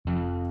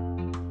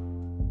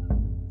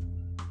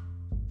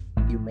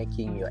you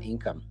making your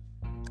income?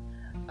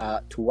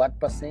 To what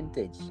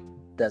percentage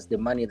does the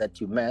money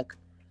that you make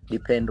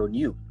depend on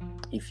you?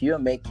 If you're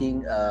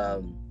making,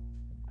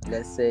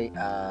 let's say,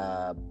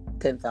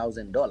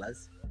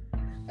 $10,000,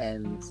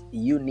 and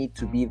you need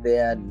to be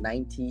there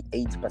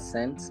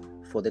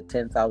 98% for the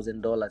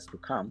 $10,000 to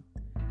come,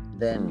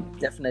 then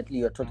definitely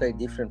you're totally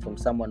different from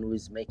someone who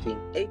is making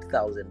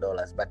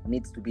 $8,000 but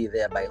needs to be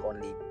there by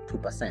only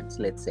 2%,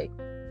 let's say.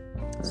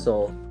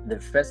 So the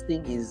first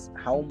thing is,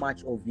 how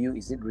much of you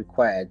is it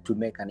required to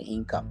make an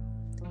income?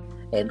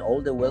 And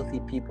all the wealthy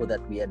people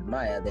that we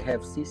admire, they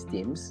have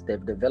systems,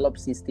 they've developed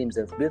systems,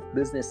 they've built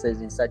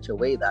businesses in such a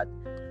way that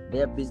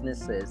their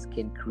businesses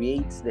can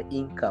create the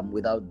income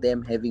without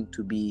them having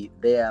to be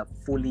there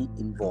fully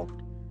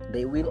involved.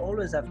 They will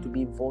always have to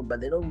be involved,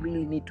 but they don't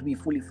really need to be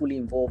fully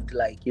involved,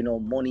 like,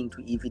 morning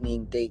to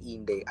evening, day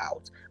in, day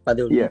out, but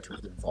they'll need to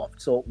be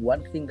involved. So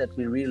one thing that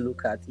we really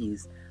look at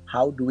is,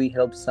 how do we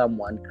help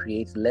someone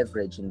create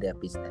leverage in their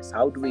business?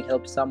 How do we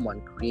help someone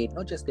create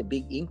not just a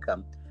big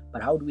income,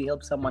 but how do we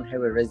help someone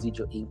have a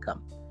residual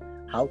income?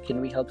 How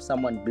can we help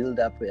someone build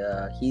up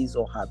his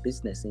or her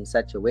business in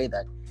such a way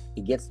that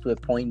it gets to a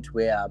point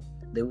where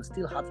they will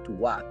still have to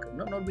work,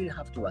 not really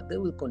have to work, they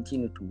will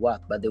continue to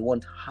work, but they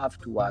won't have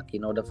to work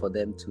in order for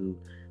them to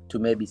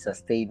maybe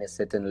sustain a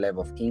certain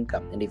level of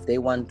income. And if they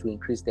want to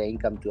increase their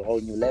income to a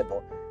whole new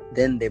level,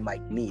 then they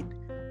might need.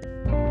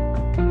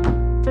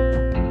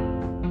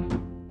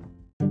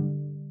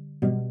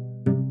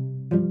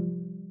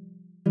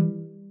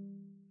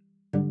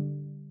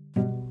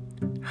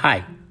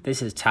 Hi,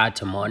 this is Todd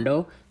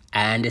Tamondo.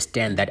 I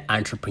understand that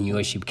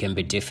entrepreneurship can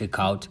be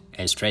difficult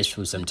and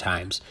stressful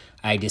sometimes.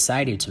 I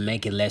decided to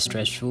make it less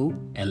stressful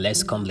and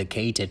less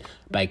complicated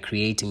by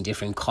creating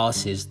different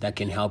courses that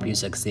can help you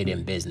succeed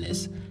in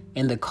business.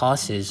 In the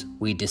courses,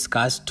 we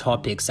discuss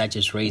topics such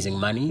as raising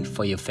money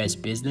for your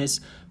first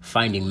business,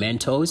 finding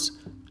mentors,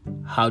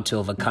 how to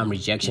overcome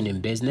rejection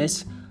in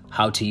business,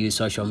 how to use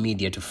social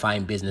media to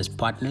find business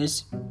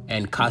partners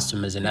and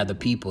customers and other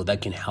people that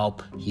can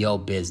help your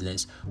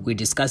business. We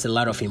discuss a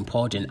lot of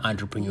important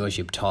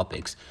entrepreneurship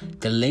topics.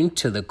 The link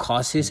to the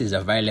courses is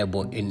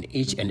available in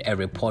each and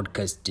every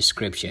podcast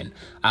description.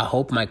 I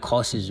hope my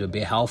courses will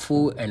be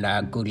helpful,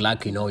 and good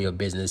luck in all your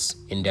business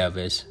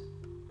endeavors.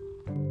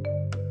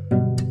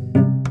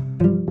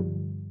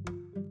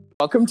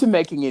 Welcome to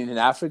Making It in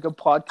Africa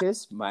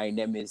podcast. My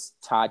name is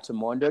Todd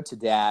Tamondo.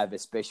 Today I have a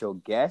special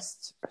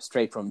guest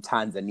straight from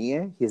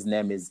Tanzania. His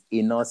name is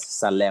Enos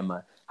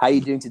Salema. How are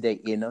you doing today,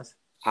 Enos?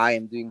 I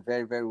am doing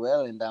very, very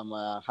well, and I'm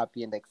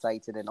happy and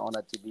excited and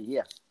honored to be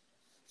here.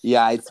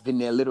 Yeah, it's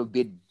been a little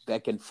bit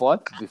back and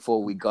forth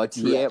before we got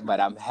here, but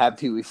I'm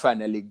happy we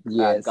finally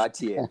got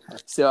here.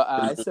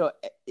 So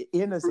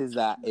Enos is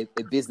a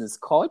business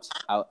coach.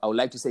 I would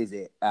like to say he's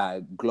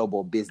a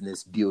global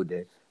business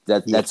builder.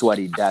 That's what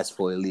he does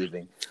for a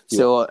living.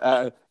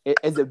 So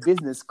as a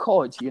business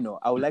coach,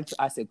 I would like to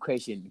ask a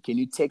question. Can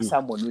you take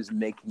someone who's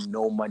making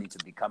no money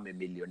to become a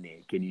millionaire?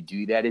 Can you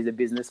do that as a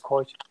business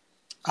coach?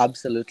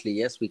 Absolutely.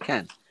 Yes, we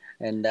can.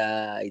 And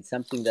it's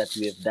something that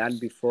we have done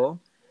before.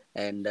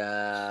 And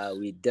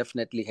we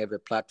definitely have a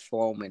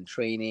platform and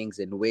trainings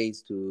and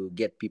ways to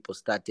get people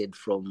started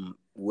from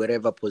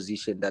whatever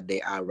position that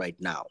they are right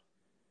now.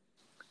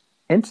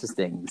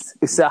 Interesting.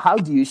 So how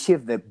do you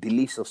shift the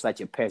beliefs of such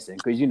a person?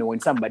 Because,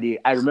 when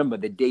I remember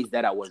the days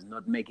that I was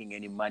not making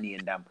any money,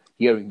 and I'm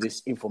hearing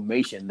this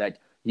information that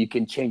you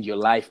can change your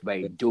life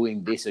by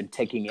doing this and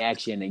taking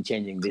action and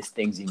changing these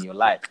things in your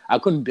life. I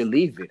couldn't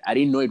believe it. I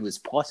didn't know it was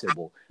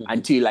possible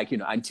until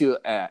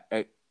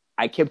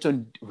I kept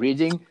on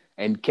reading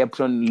and kept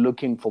on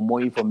looking for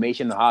more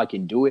information on how I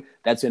can do it.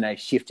 That's when I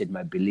shifted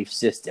my belief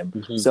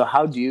system. So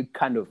how do you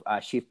kind of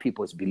shift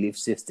people's belief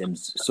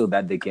systems so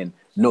that they can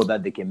know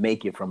that they can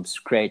make it from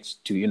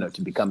scratch to,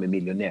 to become a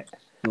millionaire?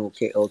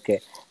 Okay.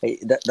 Hey,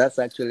 that's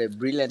actually a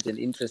brilliant and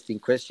interesting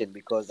question,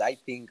 because I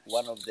think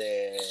one of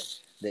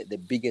the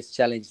biggest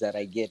challenge that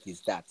I get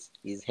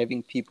is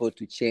having people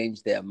to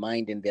change their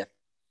mind and their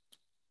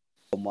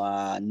from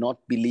not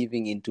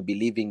believing into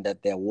believing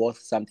that they're worth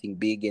something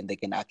big and they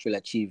can actually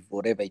achieve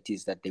whatever it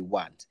is that they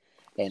want.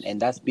 And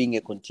that's being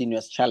a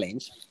continuous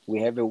challenge. We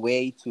have a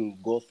way to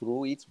go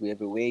through it. We have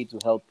a way to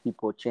help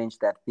people change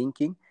that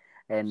thinking.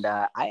 And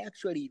I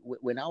actually,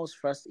 when I was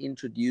first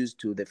introduced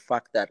to the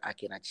fact that I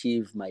can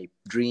achieve my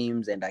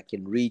dreams and I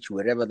can reach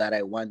wherever that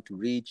I want to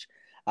reach,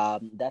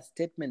 that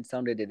statement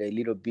sounded a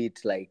little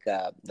bit like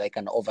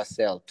an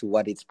oversell to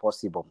what is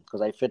possible.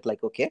 Because I felt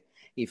like, okay,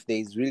 if there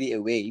is really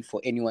a way for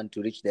anyone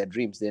to reach their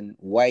dreams, then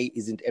why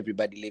isn't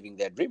everybody living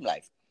their dream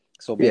life?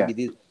 So maybe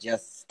these are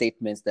just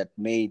statements that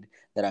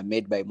are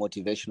made by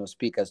motivational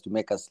speakers to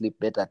make us sleep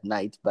better at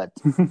night, but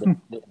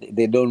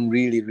they don't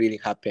really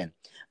happen.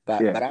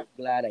 But I'm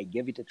glad I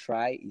gave it a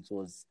try. It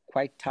was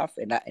quite tough,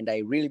 and I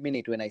really mean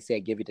it when I say I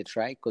gave it a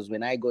try, because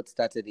when I got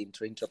started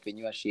into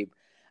entrepreneurship,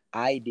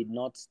 I did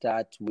not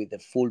start with the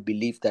full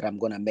belief that I'm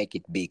going to make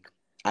it big.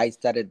 I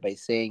started by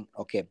saying,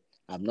 okay,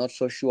 I'm not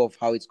so sure of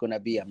how it's going to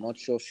be. I'm not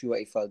so sure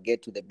if I'll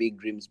get to the big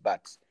dreams,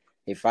 but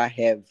if I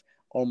have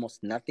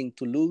almost nothing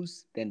to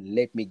lose, then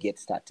let me get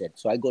started.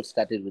 So I got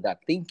started with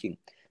that thinking.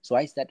 So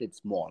I started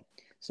small.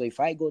 So if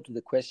I go to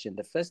the question,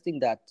 the first thing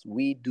that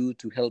we do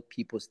to help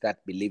people start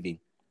believing,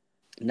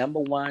 number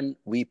one,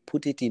 we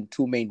put it in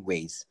two main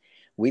ways.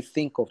 We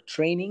think of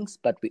trainings,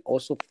 but we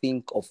also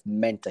think of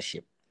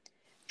mentorship.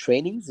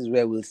 Trainings is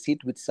where we'll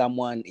sit with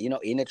someone,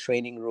 in a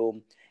training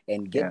room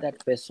and get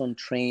that person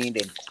trained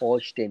and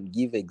coached and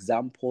give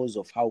examples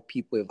of how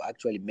people have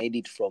actually made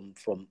it from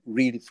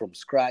really from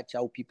scratch,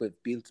 how people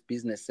have built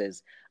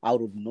businesses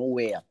out of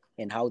nowhere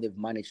and how they've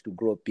managed to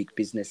grow big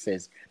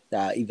businesses,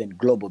 even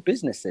global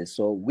businesses.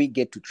 So we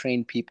get to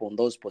train people on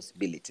those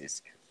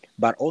possibilities.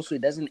 But also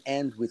it doesn't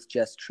end with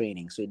just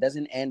training. So it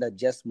doesn't end at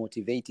just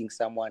motivating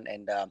someone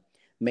and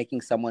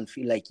making someone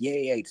feel like,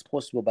 yeah, it's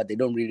possible, but they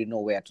don't really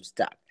know where to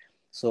start.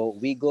 So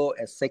we go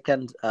a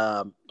second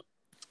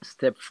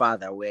step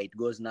further, where it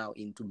goes now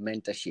into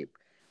mentorship,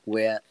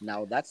 where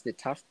now that's the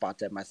tough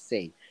part, I must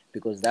say,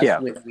 because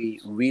that's when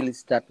we really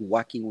start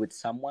working with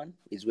someone,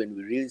 is when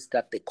we really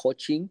start the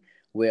coaching,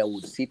 where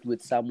we'll sit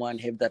with someone,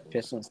 have that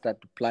person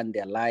start to plan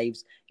their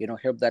lives,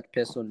 help that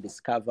person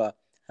discover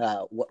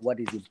what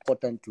is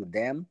important to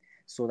them,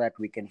 so that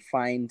we can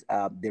find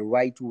the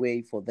right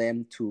way for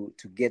them to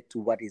get to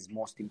what is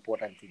most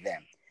important to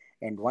them.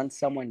 And once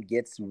someone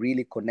gets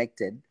really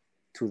connected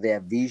to their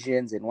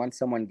visions, and once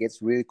someone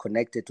gets really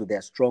connected to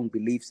their strong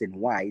beliefs and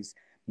whys,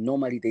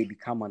 normally they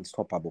become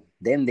unstoppable.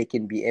 Then they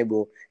can be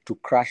able to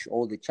crush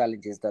all the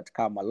challenges that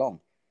come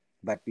along.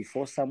 But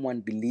before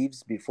someone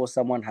believes, before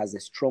someone has a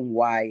strong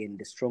why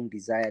and a strong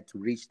desire to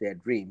reach their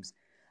dreams,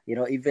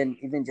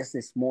 even just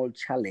a small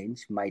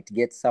challenge might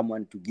get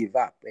someone to give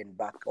up and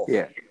back off.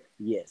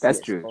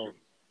 That's true.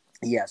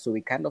 So we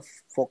kind of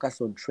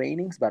focus on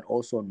trainings, but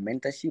also on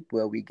mentorship,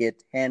 where we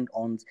get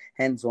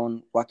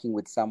hands-on working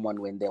with someone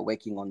when they're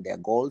working on their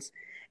goals.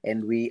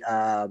 And we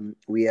are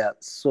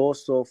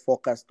so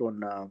focused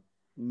on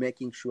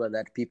making sure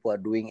that people are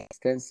doing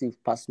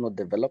extensive personal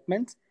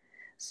development.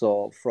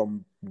 So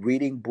from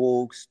reading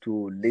books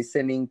to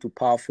listening to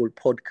powerful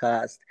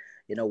podcasts,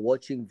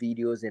 watching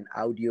videos and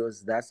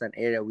audios, that's an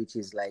area which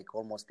is like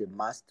almost a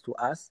must to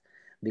us,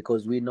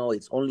 because we know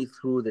it's only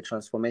through the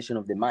transformation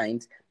of the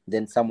mind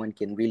then someone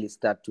can really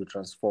start to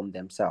transform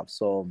themselves.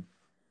 So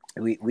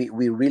we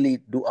really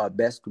do our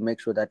best to make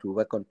sure that we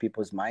work on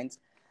people's minds.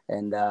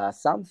 And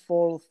some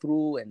fall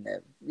through, and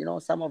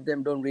some of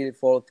them don't really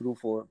fall through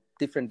for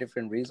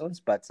different reasons.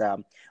 But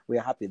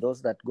we're happy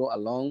those that go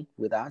along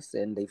with us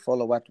and they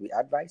follow what we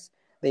advise.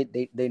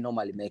 They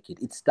normally make it.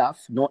 It's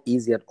tough, not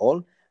easy at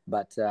all.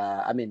 But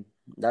I mean,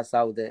 that's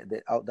how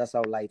that's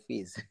how life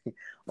is.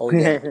 All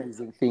the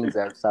amazing things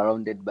are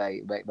surrounded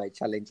by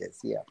challenges.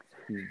 Yeah.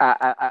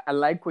 I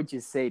like what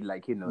you said,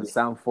 like,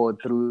 some fall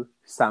through,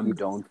 some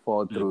don't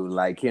fall through.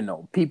 Like,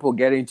 people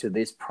get into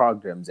these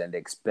programs and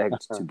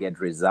expect to get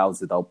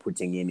results without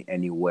putting in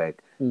any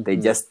work. They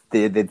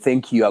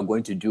think you are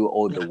going to do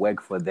all the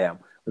work for them.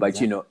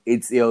 But,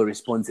 it's your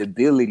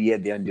responsibility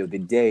at the end of the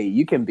day.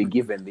 You can be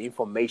given the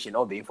information,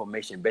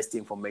 best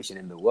information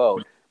in the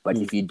world. But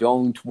if you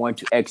don't want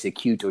to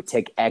execute or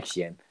take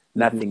action,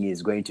 nothing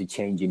is going to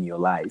change in your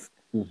life.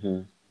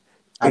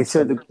 And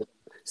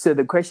so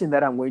the question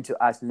that I'm going to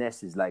ask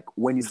next is, like,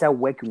 when you start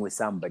working with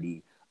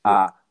somebody,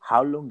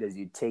 how long does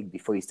it take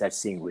before you start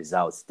seeing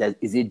results?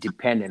 Is it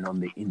dependent on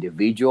the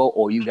individual,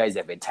 or you guys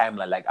have a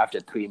timeline, like after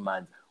 3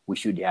 months, we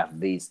should have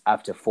this,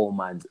 after 4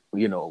 months,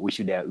 we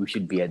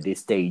should be at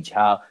this stage?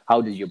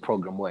 How does your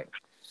program work?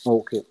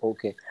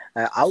 Okay.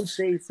 I would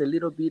say it's a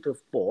little bit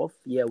of both.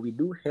 Yeah, we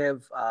do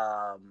have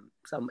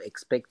some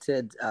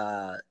expected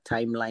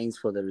timelines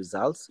for the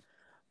results.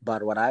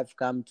 But what I've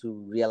come to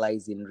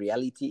realize, in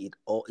reality,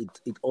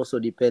 it also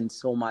depends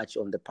so much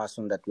on the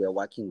person that we are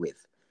working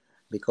with.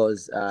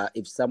 Because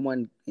if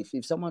someone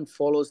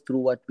follows through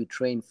what we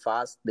train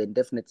fast, then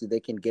definitely they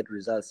can get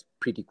results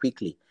pretty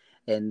quickly.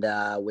 And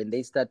when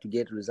they start to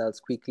get results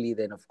quickly,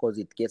 then of course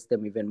it gets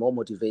them even more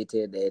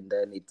motivated, and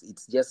then it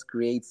just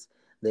creates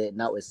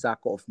now a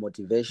circle of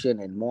motivation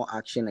and more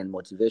action and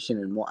motivation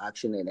and more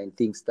action, and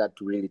things start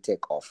to really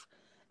take off.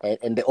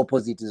 And the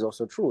opposite is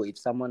also true. If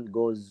someone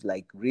goes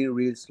like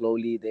real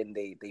slowly, then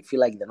they feel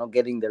like they're not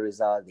getting the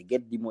result. They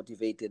get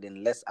demotivated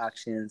and less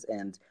actions,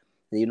 and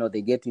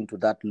they get into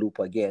that loop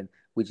again,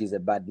 which is a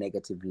bad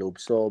negative loop.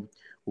 So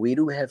we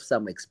do have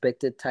some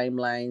expected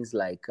timelines,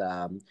 like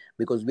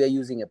because we are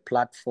using a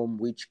platform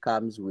which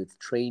comes with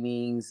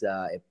trainings,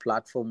 a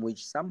platform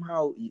which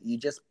somehow you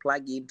just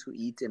plug into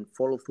it and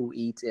follow through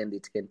it, and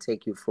it can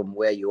take you from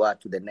where you are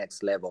to the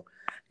next level.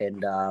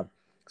 And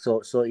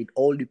so it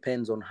all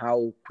depends on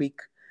how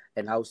quick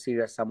and how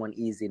serious someone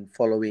is in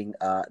following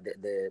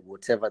the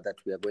whatever that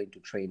we are going to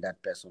train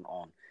that person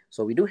on.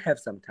 So we do have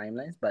some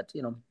timelines, but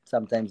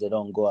sometimes they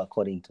don't go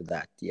according to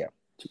that. Yeah,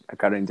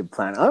 according to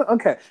plan. Oh,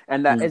 okay.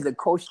 And as a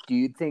coach, do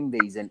you think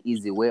there is an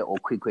easy way or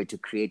quick way to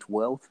create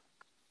wealth?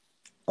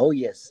 Oh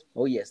yes,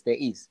 there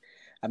is.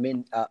 I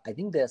mean, I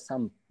think there are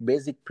some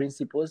basic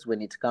principles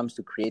when it comes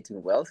to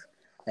creating wealth,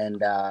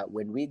 and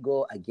when we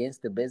go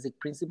against the basic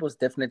principles,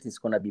 definitely it's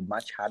going to be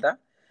much harder.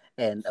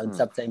 and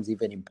sometimes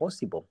even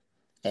impossible.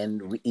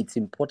 And it's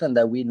important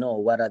that we know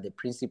what are the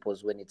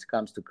principles when it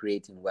comes to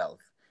creating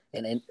wealth.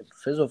 And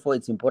first of all,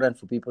 it's important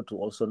for people to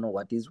also know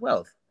what is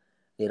wealth.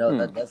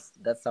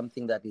 That's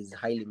something that is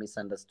highly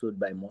misunderstood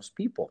by most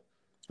people.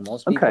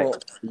 Most people,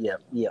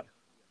 yeah.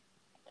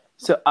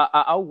 So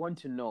I want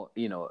to know,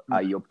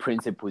 your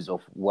principles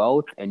of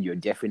wealth and your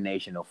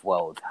definition of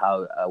wealth.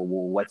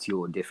 What's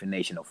your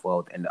definition of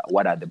wealth, and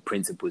what are the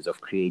principles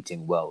of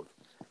creating wealth?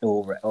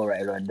 All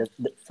right.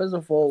 First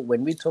of all,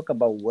 when we talk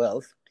about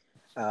wealth,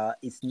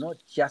 it's not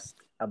just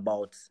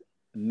about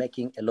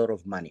making a lot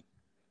of money.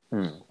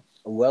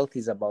 Wealth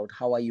is about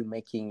how are you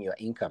making your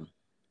income.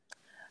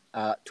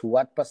 To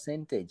what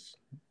percentage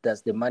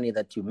does the money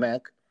that you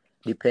make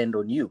depend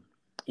on you?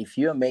 If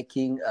you're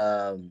making,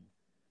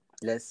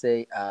 let's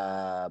say,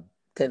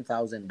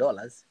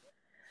 $10,000,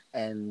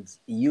 and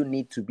you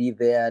need to be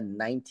there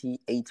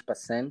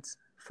 98%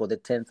 for the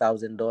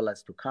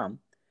 $10,000 to come,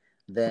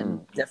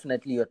 then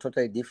definitely you're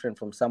totally different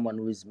from someone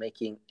who is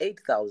making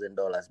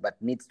 $8,000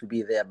 but needs to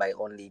be there by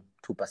only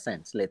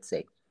 2%, let's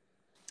say.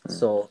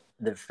 So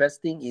the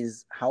first thing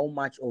is, how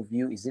much of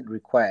you is it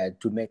required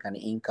to make an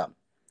income?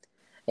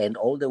 And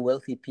all the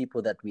wealthy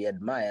people that we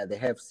admire, they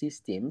have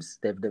systems,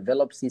 they've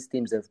developed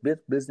systems, they've built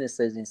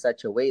businesses in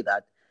such a way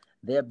that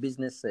their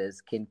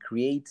businesses can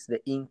create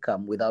the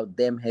income without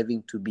them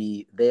having to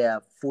be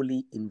there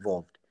fully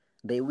involved.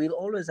 They will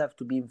always have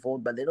to be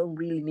involved, but they don't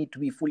really need to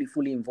be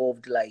fully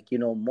involved, like,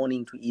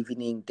 morning to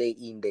evening, day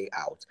in, day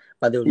out,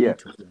 but they'll need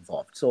to be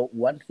involved. So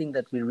one thing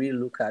that we really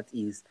look at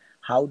is,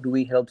 how do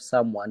we help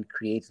someone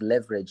create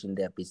leverage in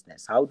their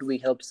business? How do we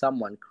help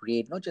someone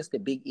create not just a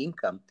big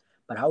income,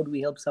 but how do we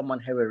help someone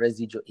have a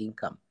residual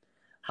income?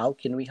 How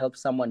can we help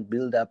someone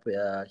build up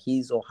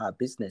his or her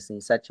business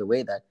in such a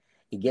way that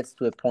it gets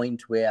to a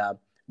point where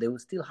they will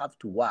still have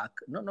to work,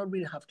 not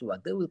really have to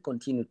work. They will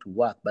continue to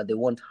work, but they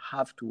won't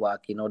have to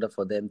work in order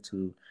for them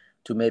to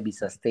maybe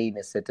sustain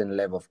a certain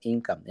level of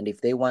income. And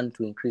if they want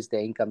to increase their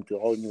income to a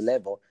whole new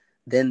level,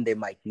 then they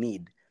might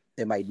need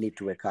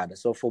to work harder.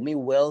 So for me,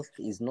 wealth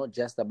is not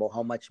just about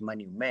how much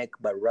money you make,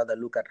 but rather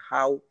look at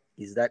how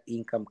is that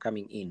income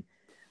coming in.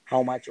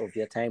 How much of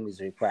your time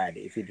is required?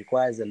 If it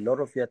requires a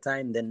lot of your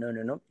time, then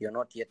no, you're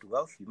not yet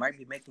wealthy. You might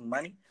be making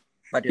money,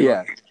 but you're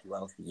not yet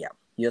wealthy. Yeah,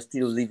 you're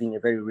still living a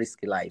very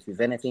risky life. If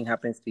anything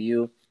happens to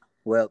you,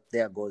 well,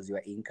 there goes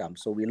your income.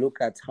 So we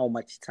look at how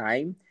much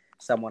time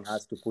someone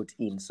has to put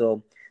in.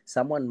 So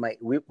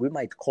we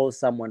might call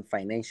someone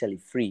financially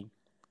free,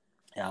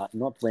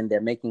 not when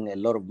they're making a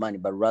lot of money,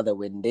 but rather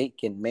when they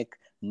can make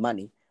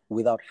money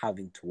without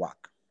having to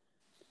work.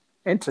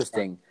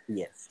 Interesting.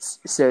 Yes.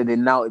 So they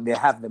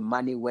have the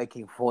money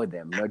working for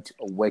them, not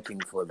working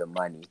for the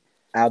money.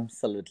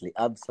 Absolutely.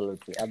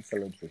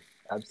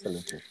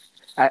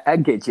 I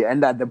get you.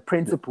 And the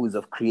principles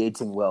of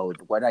creating wealth.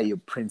 What are your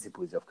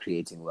principles of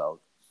creating wealth?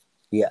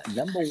 Yeah,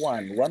 number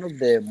one of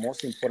the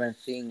most important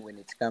thing when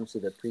it comes to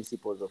the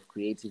principles of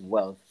creating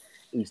wealth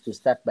is to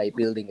start by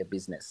building a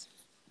business.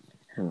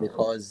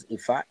 Because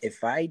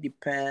if I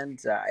depend,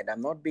 and I'm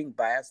not being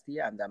biased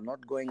here, and I'm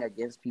not going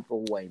against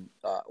people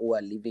who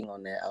are living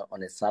on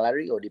a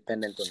salary or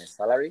dependent on a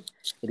salary,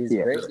 it is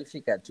very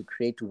difficult to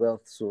create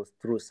wealth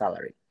through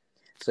salary.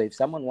 So if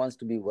someone wants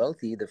to be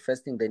wealthy, the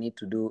first thing they need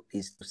to do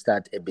is to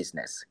start a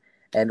business.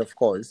 And of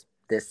course,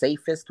 the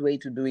safest way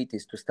to do it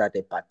is to start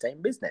a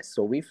part-time business.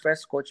 So we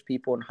first coach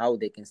people on how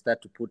they can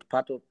start to put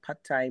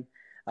part-time,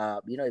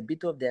 a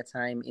bit of their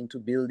time into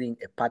building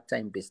a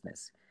part-time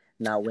business.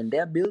 Now, when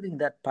they're building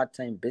that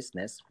part-time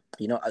business,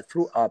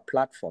 through our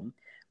platform,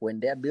 when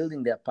they're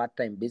building their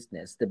part-time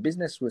business, the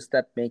business will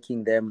start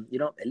making them,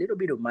 a little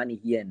bit of money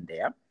here and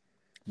there.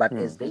 But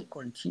as they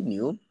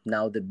continue,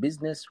 now the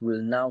business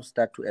will now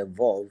start to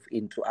evolve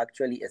into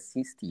actually a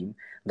system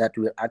that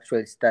will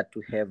actually start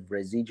to have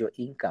residual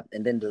income.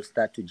 And then they'll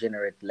start to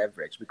generate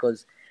leverage.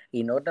 Because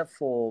in order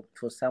for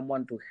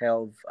someone to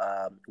have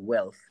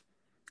wealth,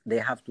 they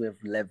have to have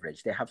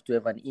leverage. They have to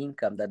have an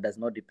income that does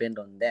not depend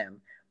on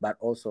them, but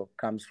also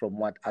comes from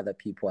what other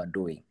people are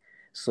doing.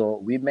 So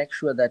we make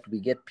sure that we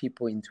get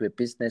people into a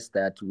business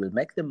that will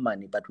make them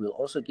money, but will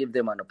also give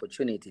them an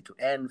opportunity to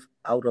earn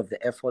out of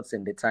the efforts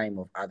and the time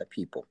of other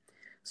people.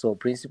 So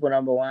principle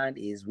number one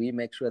is we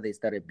make sure they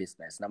start a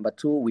business. Number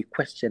two, we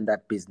question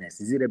that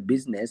business. Is it a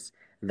business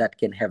that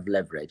can have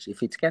leverage?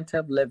 If it can't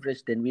have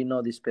leverage, then we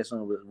know this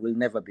person will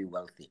never be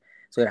wealthy.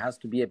 So it has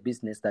to be a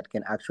business that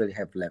can actually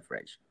have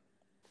leverage.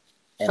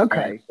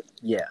 Okay.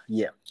 Yeah.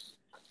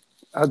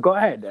 Go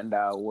ahead. And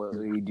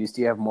do you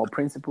still have more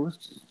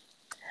principles?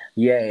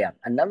 Yeah.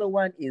 Another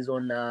one is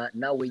on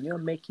now when you're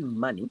making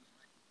money,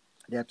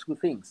 there are two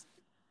things.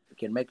 You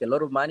can make a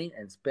lot of money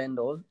and spend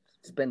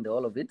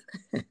all of it,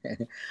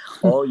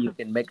 or you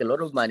can make a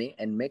lot of money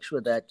and make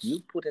sure that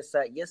you put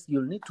aside. Yes,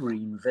 you'll need to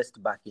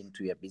reinvest back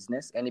into your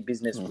business. Any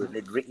business will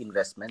need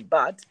reinvestment,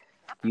 but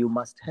you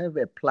must have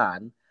a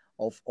plan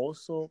of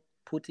also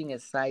putting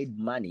aside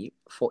money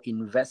for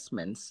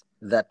investments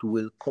that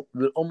will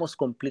almost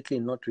completely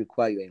not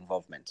require your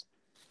involvement.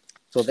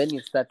 So then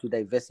you start to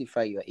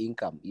diversify your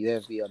income. You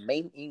have your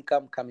main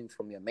income coming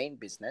from your main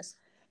business,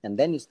 and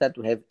then you start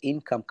to have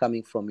income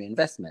coming from your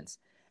investments.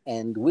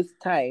 And with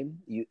time,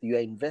 you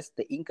invest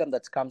the income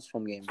that comes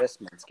from your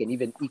investments can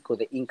even equal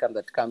the income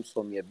that comes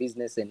from your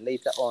business. And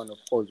later on, of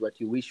course, what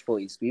you wish for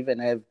is to even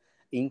have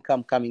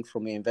income coming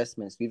from your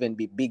investments to even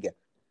be bigger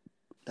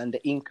than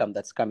the income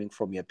that's coming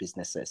from your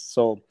businesses.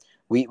 So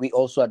we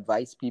also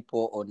advise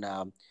people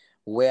on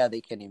where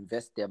they can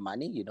invest their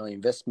money,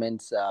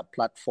 investments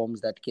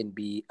platforms that can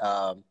be,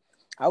 I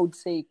would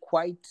say,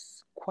 quite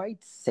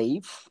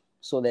safe.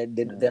 So that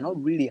they're not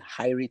really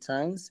high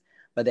returns,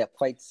 but they're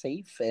quite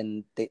safe,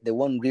 and they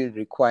won't really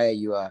require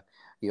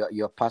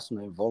your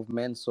personal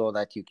involvement, so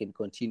that you can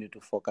continue to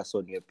focus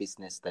on your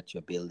business that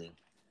you're building.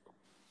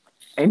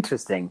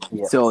 Interesting.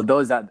 Yes. So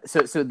those are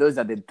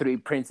the three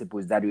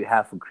principles that we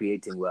have for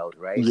creating wealth,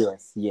 right?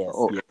 Yes.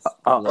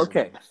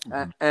 Okay.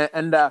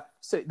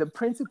 So the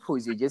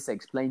principles you just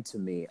explained to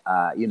me,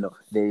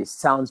 they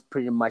sounds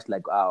pretty much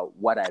like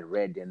what I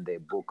read in the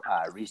book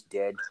Rich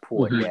Dad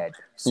Poor Dad.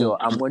 So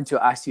I'm going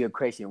to ask you a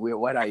question.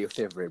 What are your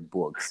favorite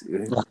books?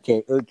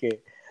 Okay.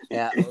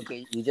 Yeah.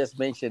 Okay. You just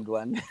mentioned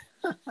one.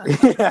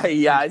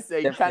 Yeah. So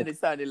it kind of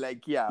sounded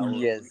like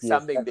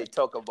something they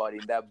talk about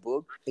in that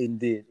book.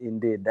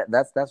 Indeed.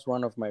 That's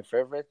one of my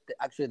favorite.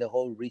 Actually, the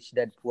whole Rich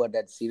Dad Poor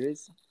Dad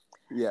series.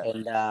 Yeah.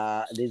 And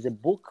there's a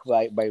book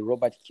by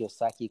Robert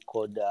Kiyosaki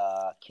called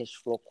Cash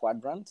Flow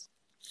Quadrant.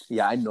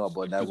 Yeah, I know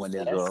about that one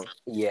as well.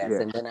 Yes,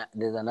 and then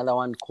there's another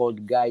one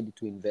called Guide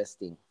to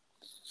Investing.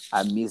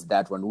 I missed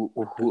that one. Who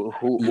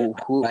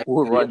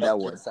wrote that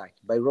one?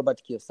 By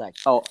Robert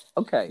Kiyosaki. Oh,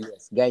 okay.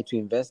 Yes, Guide to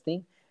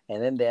Investing.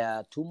 And then there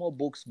are two more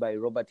books by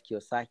Robert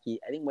Kiyosaki.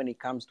 I think when it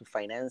comes to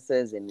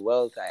finances and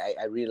wealth,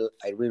 I really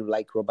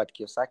like Robert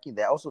Kiyosaki.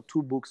 There are also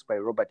two books by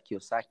Robert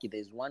Kiyosaki.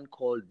 There's one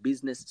called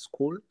Business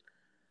School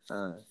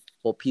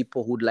for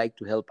people who'd like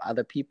to help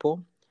other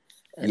people.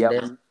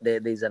 And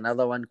then there's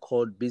another one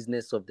called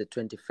Business of the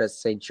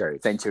 21st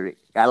Century.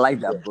 I like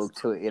that book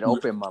too. It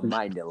opened my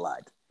mind a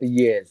lot.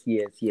 Yes.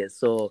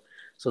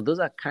 So those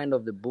are kind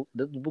of the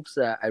books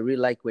I really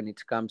like when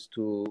it comes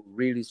to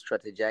really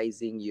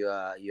strategizing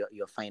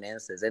your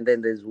finances. And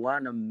then there's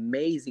one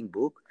amazing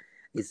book.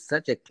 It's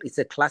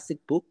a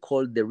classic book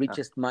called The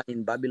Richest Man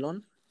in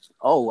Babylon.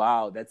 Oh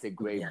wow, that's a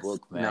great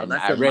book, man.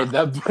 I read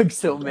that book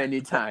so many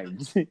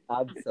times.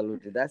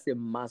 Absolutely, that's a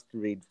must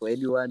read for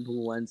anyone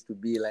who wants to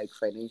be like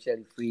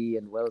financially free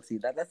and wealthy.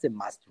 That's a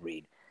must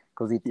read,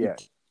 because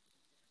it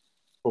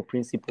for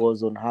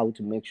principles on how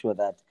to make sure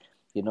that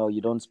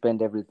you don't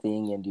spend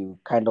everything, and you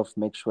kind of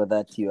make sure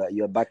that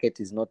your bucket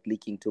is not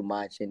leaking too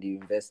much, and you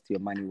invest your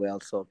money well.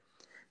 So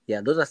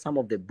those are some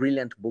of the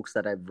brilliant books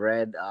that I've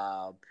read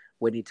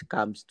when it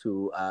comes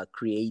to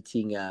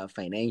creating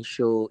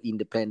financial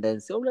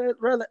independence, or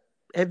rather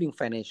having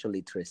financial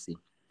literacy.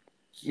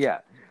 Yeah.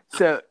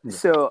 So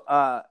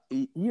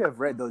you have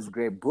read those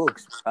great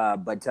books,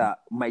 but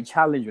my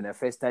challenge when I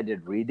first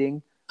started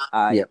reading,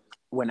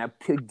 when I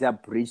picked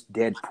up Rich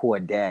Dad Poor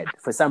Dad,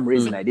 for some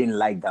reason I didn't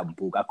like that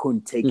book. I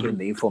couldn't take in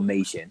the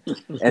information,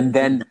 and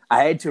then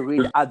I had to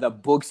read other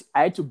books.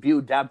 I had to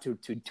build up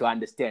to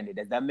understand it.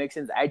 Does that make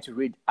sense? I had to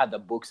read other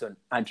books on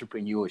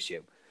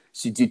entrepreneurship.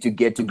 So to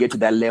get to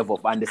that level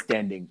of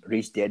understanding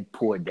Rich Dad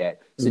Poor Dad.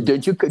 So do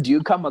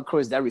you come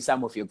across that with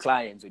some of your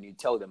clients when you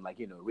tell them, like,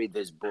 read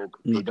this book?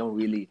 They don't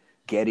really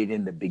get it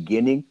in the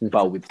beginning,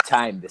 but with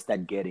time they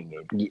start getting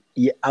it.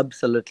 Yeah,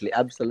 absolutely.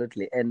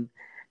 And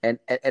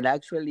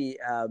actually,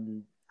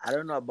 I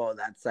don't know about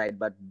that side,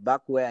 but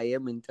back where I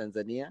am in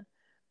Tanzania,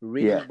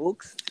 reading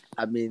books,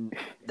 I mean,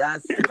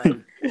 that's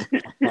like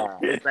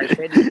it's like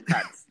feeding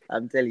cats.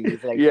 I'm telling you,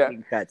 it's like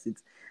feeding cats.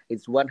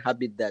 It's one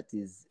habit that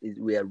is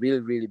we are really,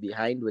 really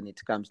behind when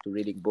it comes to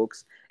reading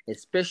books,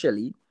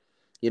 especially,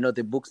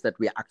 the books that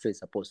we are actually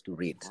supposed to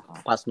read,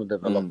 personal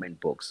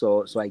development books.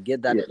 So I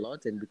get that a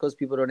lot. And because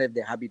people don't have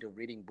the habit of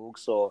reading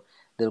books, so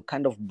they'll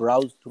kind of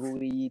browse through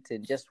it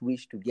and just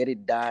wish to get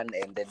it done.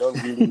 And they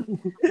don't really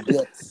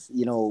get,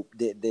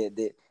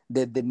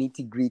 the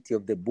nitty gritty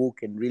of the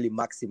book and really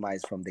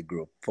maximize from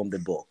the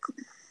book.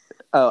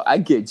 Oh, I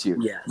get you.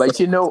 Yeah. But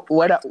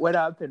what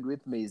happened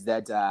with me is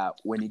that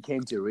when it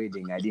came to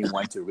reading, I didn't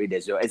want to read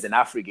as well. As an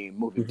African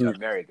moving to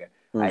America,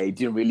 I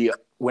didn't really.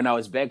 When I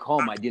was back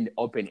home, I didn't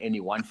open any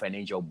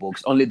financial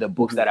books. Only the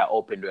books that I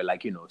opened were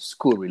like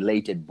school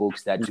related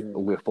books that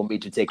were for me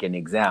to take an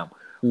exam.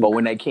 But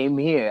when I came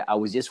here, I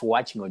was just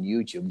watching on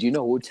YouTube. Do you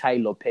know who Tai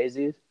Lopez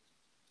is?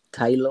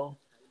 Tai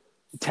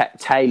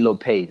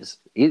Lopez.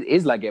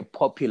 He's like a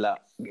popular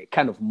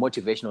kind of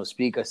motivational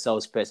speaker,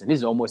 salesperson.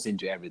 He's almost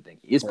into everything.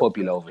 He's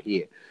popular over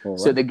here. Right.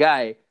 So the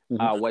guy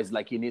was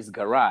like in his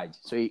garage.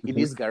 So in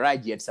his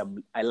garage, he had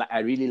some. I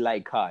really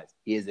like cars.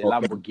 He has a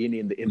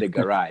Lamborghini in the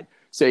garage.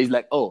 So he's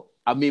like, "Oh,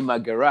 I'm in my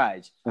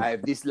garage. I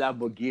have these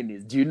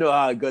Lamborghinis. Do you know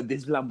how I got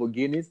these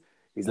Lamborghinis?"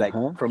 He's like,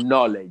 "From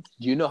knowledge."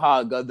 Do you know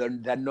how I got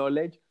that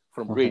knowledge?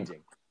 From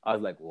reading. I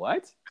was like,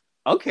 "What?"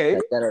 Okay.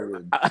 I gotta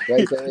read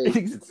right away.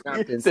 It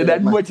snapped and So said I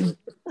that must motiv-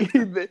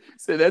 read.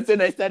 so that's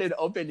when I started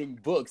opening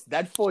books.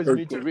 That forced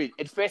me to Okay. read.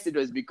 At first, it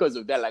was because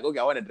of that. Like, okay,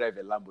 I want to drive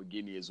a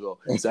Lamborghini as well,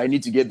 so I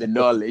need to get the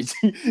knowledge.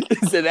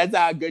 So that's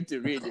how I got to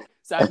read it.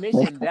 So I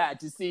mentioned that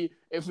to see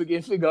if we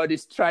can figure out a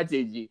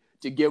strategy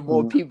to get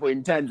more Mm, people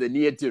in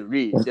Tanzania to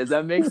read. Does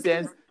that make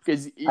sense?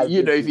 Because I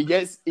you know, get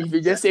you. if you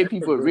just say That's a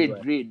people good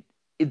one. read,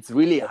 it's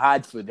really Yeah.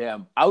 hard for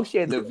them. I'll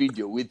share the Yeah.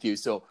 video with you,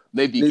 so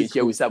maybe you can Please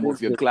share with do. some Please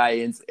of your do.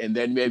 clients, and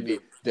then Yeah. maybe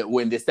that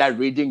when they start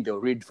reading, they'll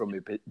read from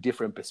a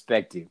different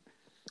perspective.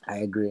 I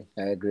agree.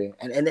 I agree.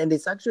 And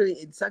it's actually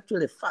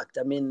a fact.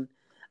 I mean,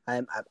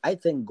 I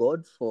thank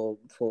God for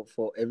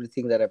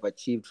everything that I've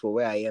achieved for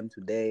where I am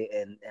today.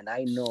 And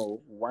I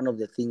know one of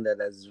the things that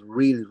has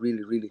really,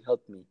 really, really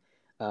helped me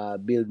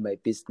build my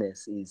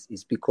business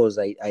is because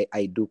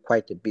I do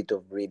quite a bit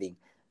of reading,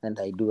 and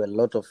I do a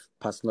lot of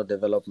personal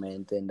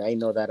development. And I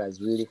know that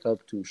has really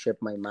helped to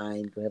shape my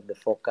mind, to have the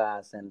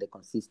focus and the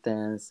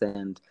consistency,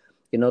 and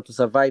to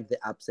survive the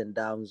ups and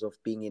downs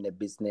of being in a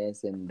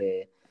business,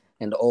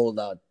 and all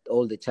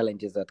the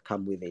challenges that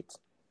come with it.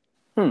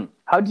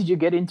 How did you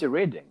get into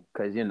reading?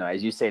 Because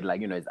as you said,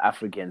 like as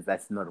Africans,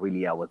 that's not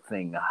really our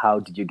thing. How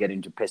did you get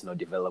into personal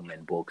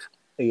development books?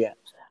 Yeah,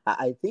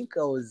 I think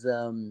I was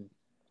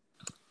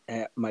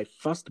my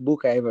first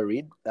book I ever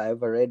read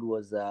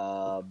was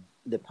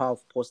The Power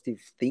of Positive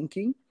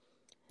Thinking.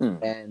 Hmm.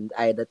 And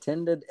I had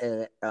attended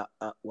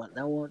what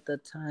that was the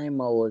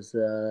time I was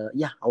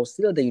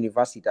still at the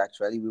university.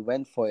 Actually, we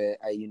went for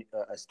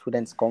a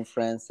students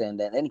conference, and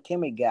then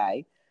came a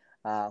guy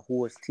who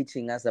was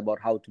teaching us about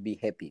how to be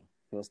happy.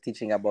 He was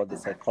teaching about the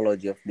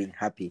psychology of being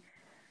happy.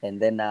 And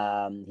then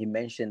he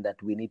mentioned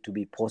that we need to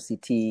be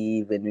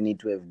positive, and we need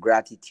to have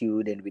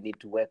gratitude, and we need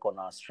to work on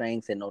our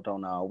strengths and not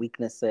on our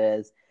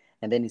weaknesses.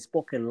 And then he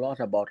spoke a lot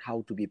about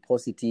how to be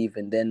positive.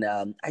 And then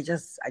I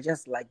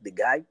just liked the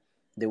guy,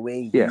 the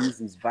way he Yeah. used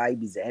his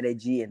vibe, his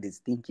energy, and his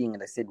thinking.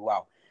 And I said,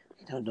 wow,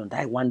 don't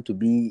I want to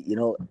be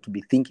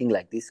thinking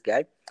like this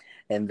guy?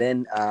 And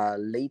then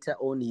later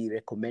on, he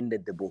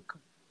recommended the book.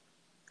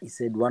 He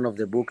said one of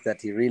the book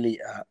that he really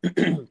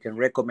can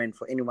recommend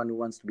for anyone who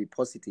wants to be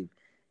positive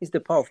is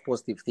The Power of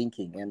Positive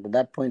Thinking. And at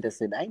that point, I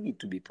said, I need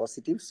to be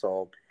positive,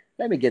 so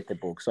let me get the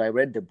book. So I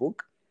read the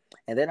book,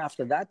 and then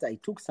after that, I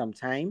took some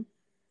time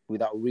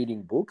without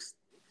reading books.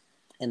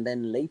 And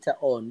then later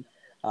on,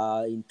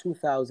 in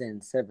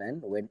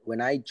 2007,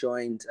 when I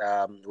joined,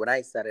 when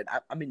I started,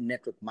 I'm in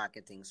network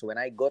marketing. So when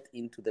I got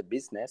into the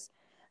business,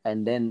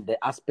 and then the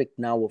aspect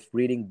now of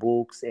reading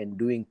books and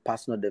doing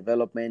personal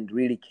development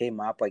really came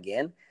up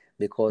again,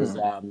 because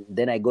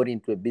then I got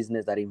into a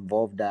business that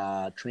involved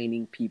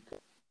training people.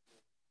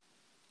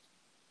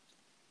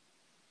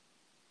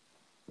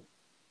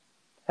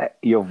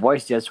 Your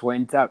voice just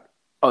went up.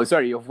 Oh,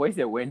 sorry, your voice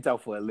went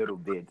up for a little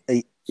bit.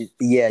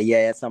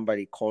 Yeah.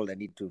 Somebody called. I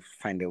need to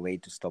find a way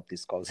to stop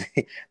this call.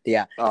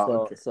 Yeah.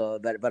 Oh, So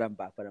okay. but I'm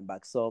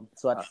back. So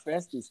at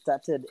first it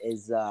started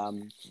as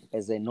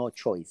a no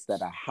choice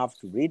that I have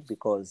to read,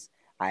 because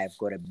I've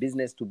got a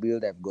business to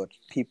build. I've got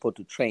people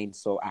to train,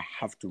 so I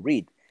have to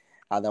read.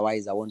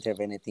 Otherwise, I won't have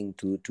anything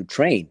to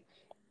train.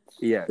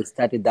 Yeah. It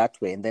started that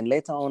way, and then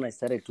later on I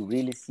started to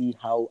really see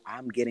how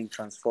I'm getting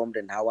transformed,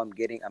 and how I'm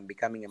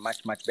becoming a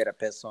much better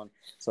person.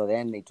 So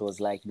then it was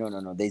like,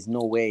 no, there's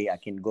no way I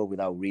can go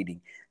without reading.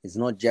 It's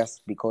not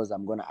just because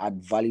I'm going to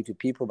add value to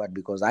people, but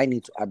because I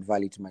need to add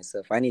value to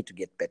myself. I need to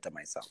get better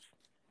myself.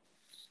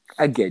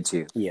 I get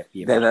you. Yeah.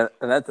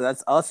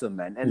 That's awesome,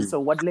 man. And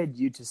so, what led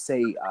you to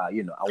say, I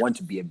want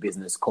to be a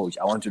business coach.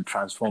 I want to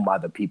transform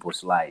other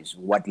people's lives.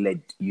 What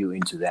led you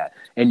into that?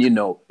 And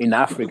in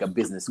Africa,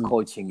 business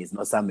coaching is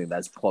not something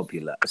that's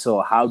popular.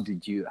 So, how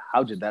did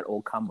that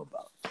all come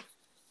about?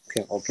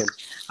 Okay.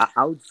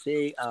 I would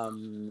say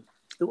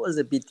it was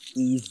a bit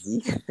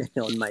easy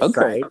on my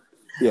Okay. side.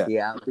 Yeah.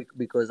 Yeah,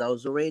 because I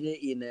was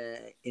already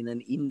in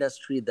an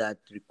industry that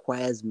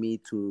requires me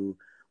to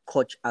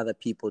coach other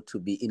people to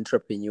be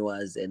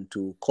entrepreneurs, and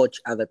to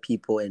coach other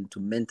people and to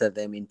mentor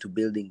them into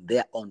building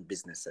their own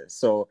businesses.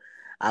 So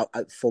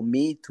for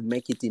me to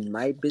make it in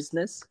my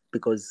business,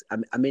 because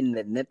I'm in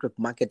the network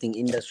marketing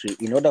industry,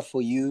 in order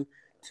for you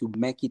to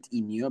make it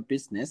in your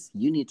business,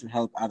 you need to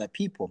help other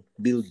people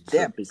build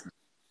their business.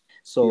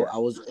 So Yeah. I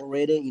was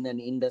already in an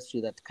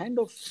industry that kind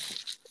of,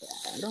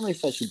 I don't know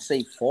if I should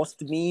say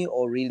forced me,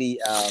 or really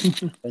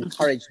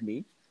encouraged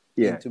me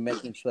Yeah. into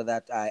making sure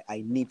that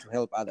I need to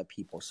help other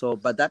people. So,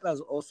 but that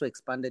has also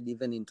expanded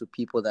even into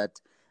people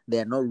that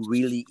they're not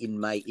really in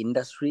my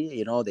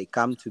industry. They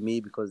come to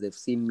me because they've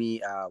seen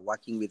me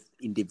working with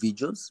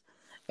individuals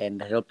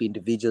and help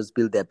individuals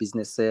build their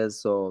businesses.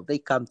 So they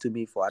come to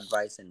me for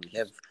advice, and we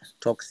have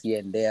talks here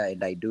and there,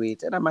 and I do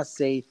it. And I must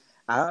say,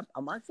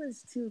 I'm actually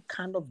still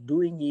kind of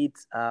doing it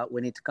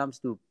when it comes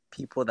to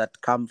people that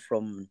come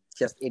from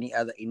just any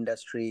other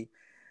industry.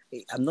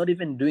 I'm not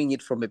even doing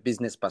it from a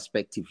business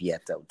perspective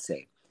yet, I would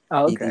say.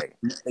 Okay.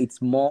 It's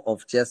more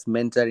of just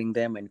mentoring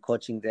them and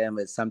coaching them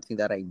as something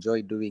that I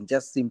enjoy doing,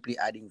 just simply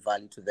adding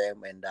value to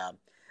them, and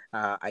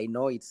I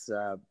know it's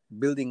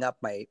building up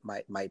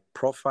my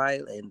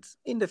profile, and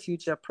in the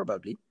future,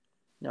 probably,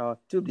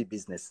 to be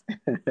business.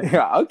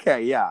 Yeah,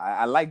 okay, yeah.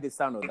 I like the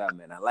sound of that,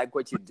 man. I like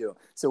what you do.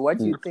 So what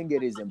do you think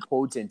it is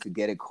important to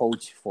get a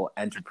coach for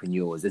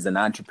entrepreneurs? As an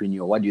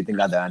entrepreneur, what do you think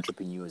other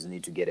entrepreneurs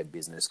need to get a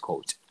business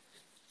coach?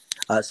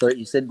 So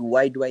you said,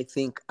 why do I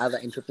think other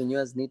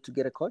entrepreneurs need to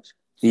get a coach?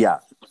 Yeah.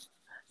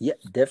 Yeah,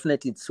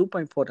 definitely. It's super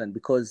important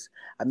because,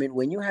 I mean,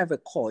 when you have a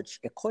coach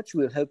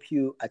will help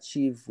you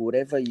achieve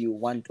whatever you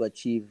want to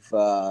achieve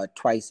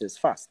twice as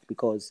fast,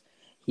 because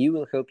he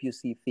will help you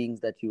see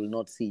things that you will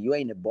not see. You are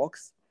in a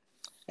box,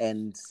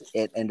 and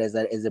as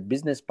a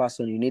business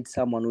person, you need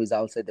someone who is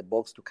outside the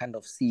box to kind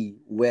of see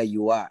where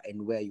you are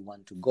and where you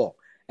want to go.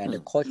 And a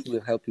coach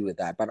will help you with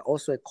that. But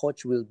also a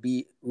coach will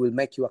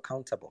make you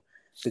accountable.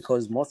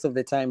 Because most of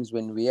the times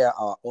when we are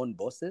our own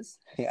bosses,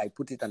 I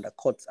put it under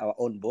quotes, our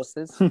own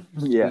bosses,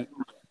 Yeah.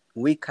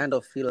 we kind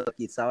of feel like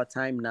it's our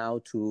time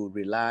now to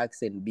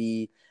relax and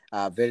be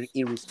very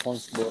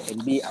irresponsible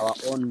and be our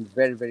own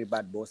very, very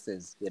bad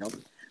bosses,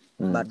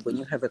 But when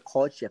you have a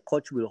coach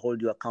will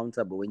hold you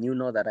accountable. When you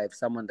know that I have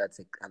someone that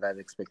has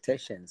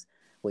expectations,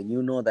 when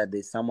you know that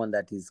there's someone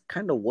that is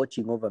kind of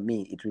watching over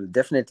me, it will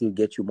definitely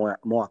get you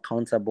more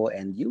accountable,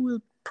 and you will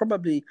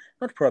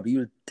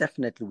you'll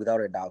definitely,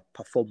 without a doubt,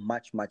 perform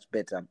much, much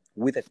better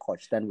with a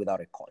coach than without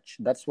a coach.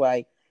 That's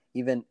why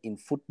even in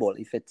football,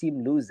 if a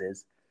team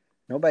loses,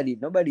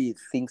 nobody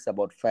thinks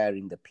about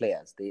firing the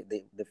players.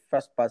 The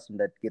first person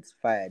that gets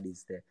fired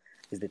is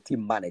the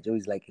team manager, who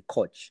is like a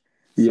coach.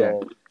 Yeah.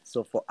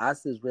 So for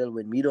us as well,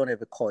 when we don't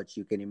have a coach,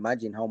 you can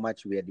imagine how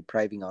much we are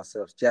depriving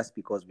ourselves just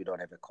because we don't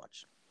have a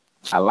coach.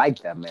 I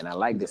like that, man. I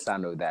like the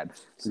sound of that.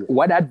 So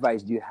what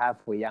advice do you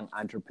have for young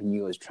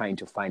entrepreneurs trying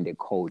to find a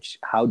coach?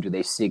 How do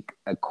they seek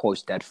a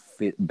coach that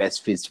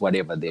best fits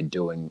whatever they're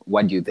doing?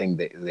 What do you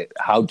think?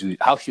 How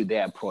should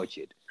they approach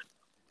it?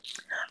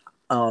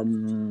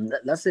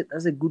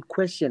 That's a good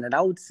question, and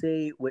I would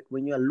say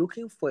when you are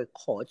looking for a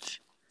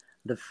coach,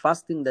 the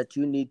first thing that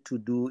you need to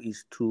do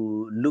is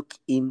to look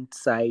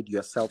inside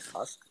yourself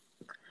first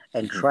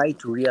and try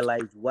to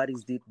realize what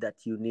is it that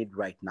you need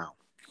right now,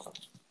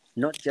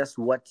 not just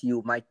what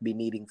you might be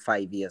needing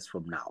 5 years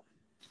from now.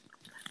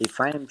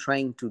 If I am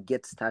trying to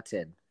get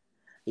started,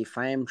 if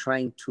I am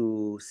trying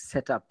to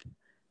set up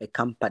a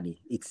company,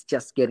 it's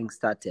just getting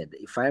started.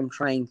 If I'm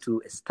trying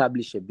to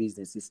establish a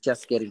business, it's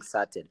just getting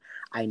started.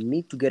 I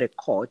need to get a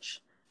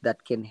coach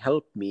that can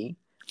help me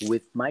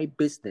with my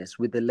business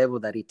with the level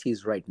that it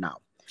is right now.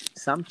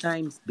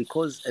 Sometimes,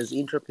 because as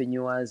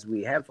entrepreneurs,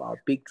 we have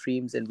our big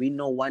dreams and we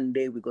know one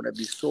day we're going to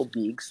be so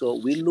big. So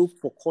we look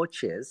for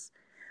coaches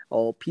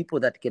or people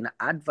that can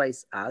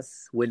advise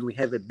us when we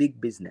have a big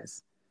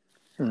business.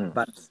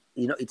 But,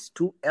 it's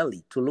too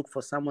early to look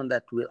for someone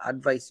that will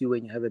advise you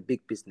when you have a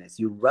big business.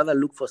 You'd rather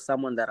look for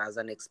someone that has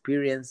an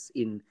experience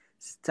in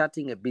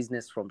starting a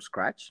business from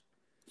scratch.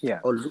 Yeah.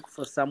 Or look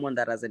for someone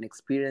that has an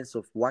experience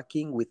of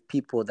working with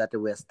people that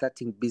were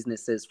starting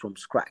businesses from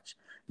scratch.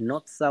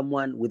 Not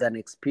someone with an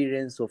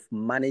experience of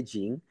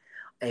managing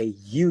a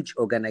huge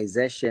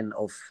organization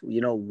of,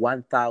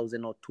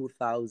 1,000 or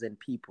 2,000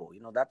 people.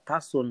 That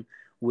person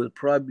will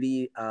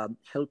probably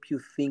help you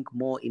think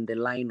more in the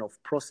line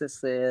of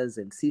processes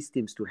and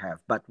systems to have.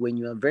 But when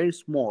you are very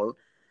small,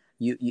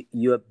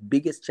 your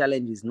biggest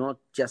challenge is not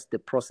just the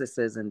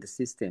processes and the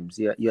systems.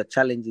 Your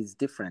challenge is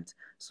different.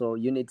 So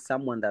you need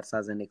someone that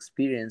has an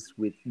experience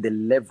with the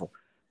level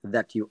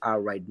that you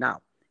are right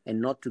now, and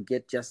not to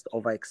get just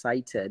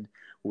overexcited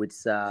with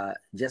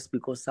just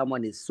because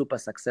someone is super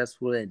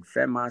successful and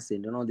famous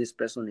and this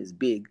person is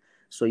big.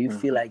 So you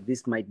feel like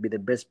this might be the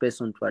best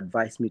person to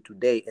advise me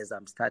today as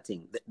I'm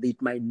starting.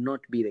 It might not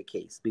be the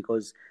case,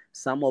 because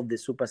some of the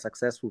super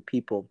successful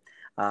people,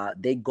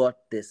 they got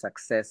the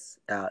success.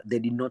 They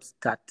did not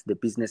start the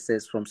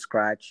businesses from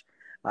scratch.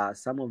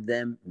 Some of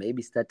them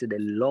maybe started a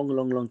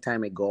long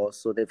time ago.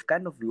 So they've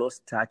kind of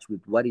lost touch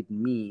with what it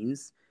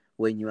means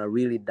when you are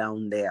really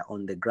down there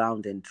on the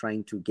ground and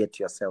trying to get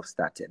yourself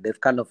started.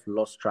 They've kind of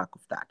lost track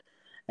of that.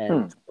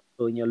 And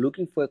so when you're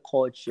looking for a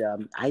coach,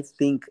 I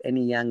think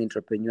any young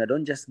entrepreneur,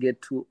 don't just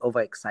get too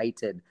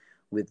overexcited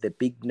with the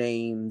big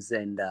names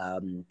and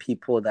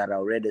people that are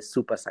already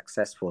super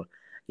successful.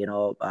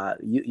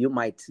 You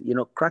might,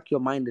 crack your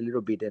mind a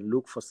little bit and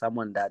look for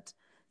someone that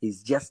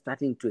is just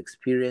starting to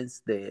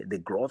experience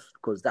the growth,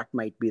 because that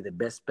might be the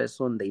best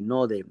person. They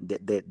know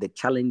the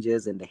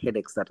challenges and the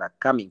headaches that are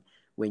coming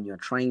when you're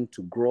trying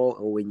to grow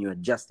or when you're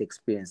just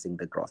experiencing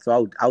the growth.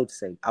 So I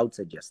would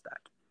suggest that.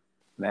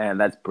 Man,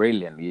 that's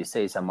brilliant. You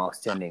say some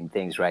outstanding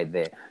things right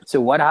there. So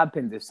what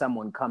happens if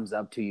someone comes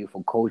up to you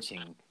for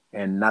coaching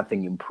and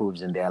nothing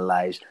improves in their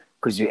lives?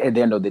 Because at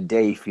the end of the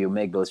day, if you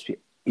make those,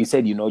 you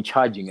said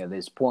charging at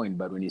this point,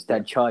 but when you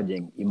start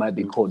charging, you might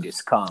be called a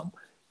scam.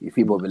 If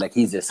people be like,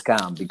 he's a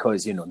scam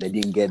because, they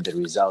didn't get the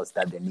results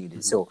that they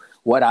needed. So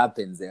what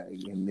happens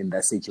in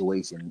that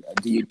situation?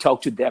 Do you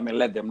talk to them and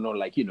let them know,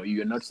 like,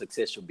 you're not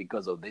successful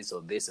because of this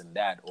or this and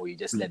that, or you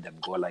just let them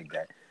go like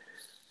that?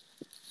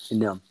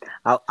 No,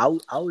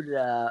 I would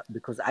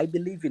because I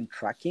believe in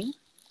tracking.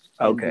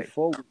 And Okay.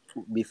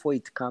 before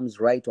it comes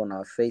right on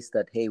our face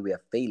that, hey, we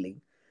are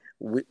failing,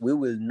 we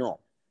will know.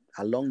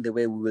 Along the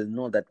way, we will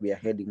know that we are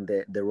heading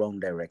the wrong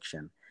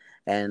direction.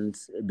 And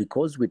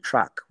because we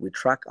track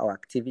our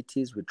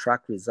activities, we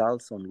track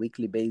results on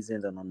weekly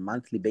basis and on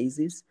monthly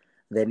basis,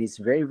 then it's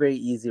very, very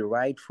easy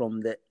right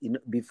from the,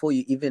 before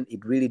you even,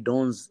 it really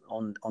dawns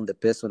on the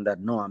person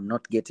that, no, I'm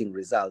not getting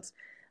results.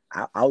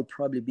 I'll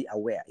probably be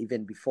aware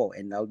even before,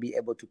 and I'll be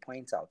able to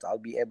point out. I'll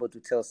be able to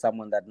tell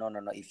someone that, no,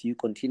 no, no, if you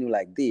continue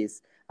like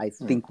this, I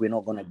think we're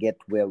not going to get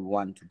where we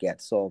want to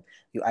get. So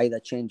you either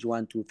change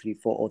 1, 2, 3,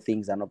 4, or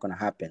things are not going to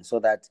happen. So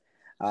that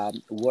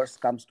worst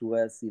comes to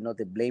worst,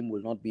 the blame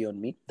will not be on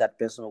me. That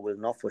person will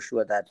know for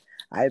sure that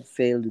I've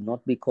failed,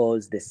 not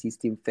because the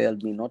system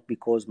failed me, not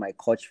because my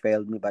coach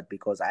failed me, but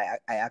because I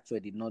actually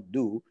did not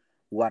do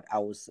what I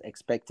was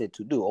expected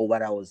to do, or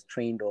what I was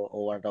trained, or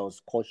what I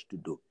was coached to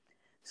do.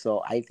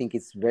 So I think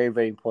it's very,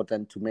 very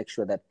important to make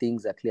sure that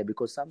things are clear,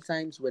 because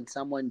sometimes when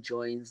someone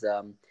joins,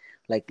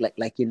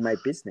 like in my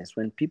business,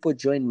 when people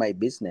join my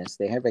business,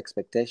 they have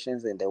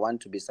expectations and they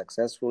want to be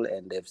successful,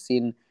 and they've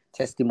seen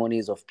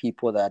testimonies of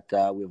people that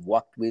we've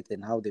worked with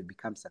and how they've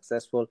become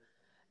successful.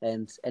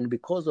 And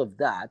because of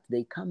that,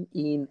 they come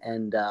in,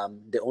 and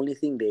the only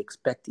thing they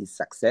expect is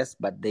success,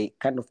 but they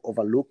kind of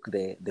overlook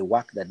the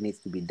work that needs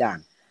to be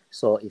done.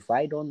 So if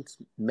I don't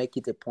make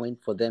it a point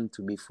for them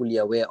to be fully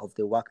aware of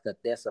the work that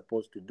they're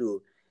supposed to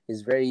do,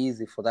 it's very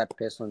easy for that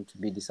person to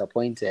be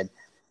disappointed,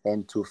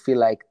 and to feel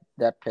like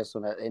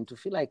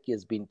he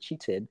has been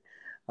cheated.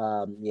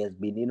 He has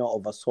been,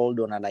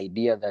 oversold on an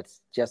idea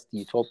that's just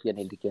utopian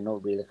and it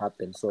cannot really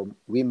happen. So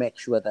we make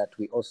sure that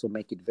we also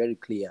make it very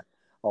clear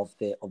of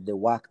the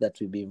work that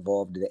will be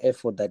involved, the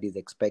effort that is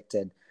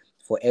expected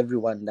for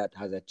everyone that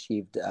has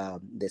achieved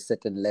the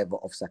certain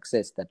level of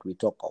success that we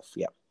talk of.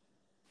 Yeah.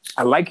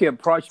 I like your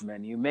approach,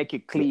 man. You make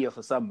it clear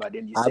for somebody,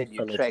 and you said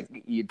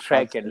Absolutely. you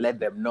track and Absolutely. let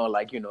them know,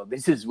 like,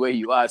 this is where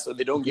you are, so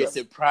they don't get Yes.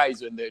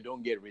 surprised when they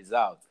don't get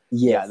results.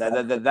 Yeah,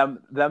 Yes.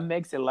 that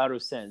makes a lot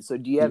of sense. So,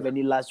 do you have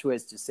any last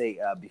words to say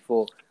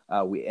before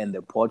we end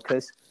the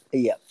podcast?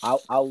 Yeah,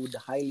 I would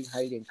highly,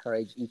 highly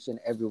encourage each and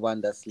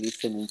everyone that's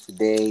listening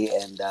today,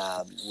 and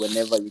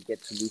whenever you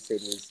get to listen,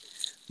 is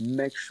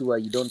make sure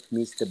you don't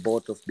miss the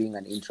boat of being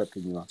an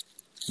entrepreneur.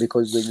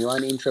 Because when you're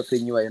an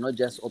entrepreneur, you're not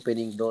just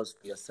opening doors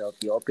for yourself,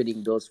 you're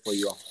opening doors for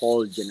your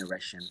whole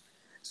generation.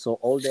 So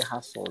all the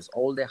hustles,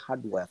 all the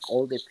hard work,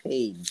 all the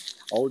pain,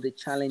 all the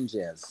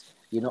challenges,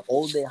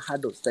 all the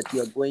hurdles that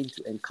you're going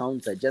to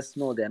encounter, just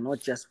know they're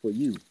not just for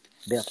you,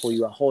 they're for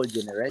your whole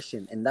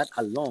generation. And that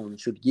alone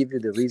should give you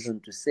the reason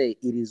to say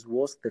it is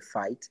worth the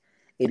fight.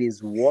 It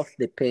is worth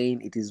the pain.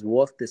 It is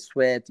worth the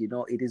sweat.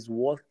 It is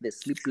worth the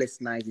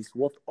sleepless nights. It's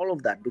worth all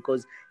of that,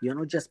 because you're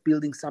not just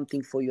building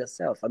something for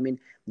yourself. I mean,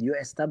 you're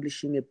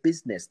establishing a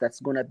business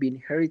that's going to be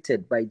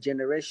inherited by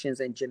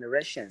generations and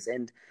generations.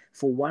 And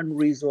for one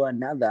reason or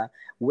another,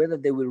 whether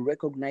they will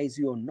recognize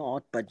you or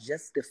not, but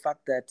just the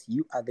fact that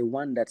you are the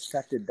one that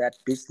started that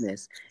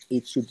business,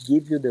 it should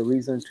give you the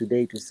reason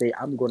today to say,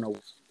 I'm going to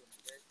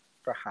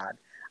extra hard.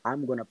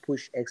 I'm going to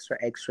push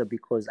extra,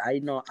 because I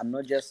know I'm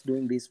not just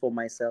doing this for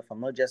myself. I'm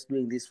not just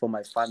doing this for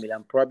my family.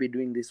 I'm probably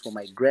doing this for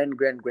my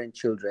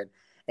grandchildren.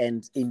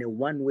 And in a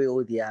one way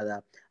or the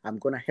other, I'm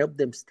going to help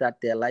them start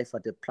their life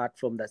at a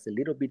platform that's a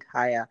little bit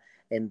higher,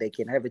 and they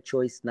can have a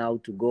choice now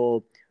to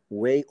go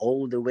way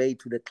all the way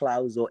to the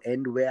clouds, or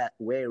end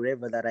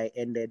wherever that I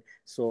ended.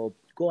 So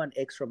go an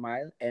extra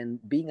mile.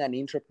 And being an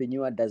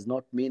entrepreneur does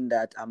not mean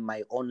that I'm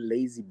my own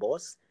lazy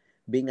boss.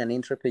 Being an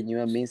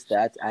entrepreneur means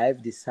that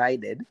I've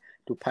decided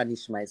to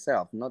punish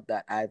myself, not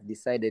that I've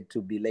decided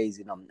to be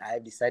lazy. No,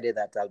 I've decided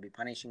that I'll be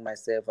punishing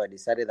myself. I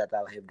decided that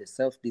I'll have the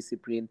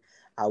self-discipline.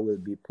 I will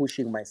be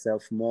pushing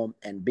myself more.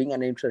 And being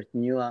an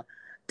entrepreneur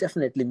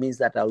definitely means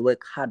that I'll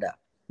work harder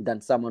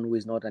than someone who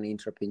is not an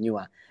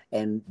entrepreneur.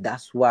 And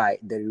that's why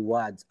the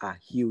rewards are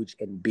huge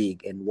and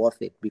big and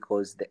worth it,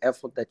 because the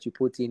effort that you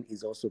put in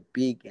is also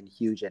big and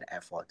huge and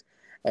effort.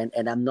 And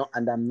I'm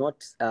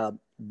not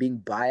being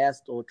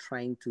biased or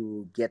trying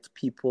to get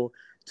people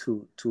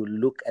to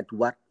look at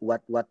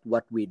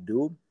what we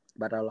do,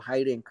 but I'll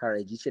highly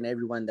encourage each and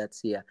everyone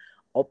that's here,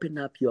 open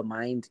up your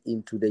mind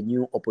into the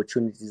new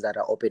opportunities that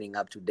are opening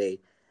up today.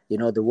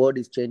 The world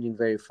is changing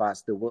very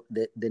fast.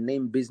 The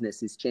name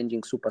business is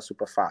changing super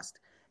fast.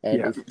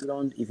 And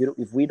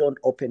if we don't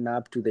open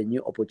up to the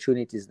new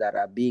opportunities that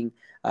are being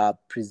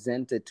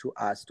presented to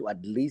us, to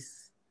at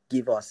least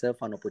give ourselves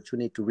an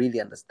opportunity to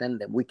really understand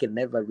them, we can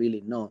never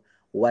really know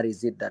what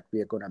is it that we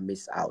are going to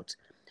miss out.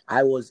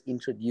 I was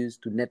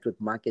introduced to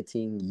network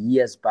marketing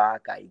years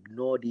back. I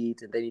ignored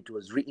it, and then it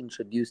was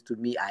reintroduced to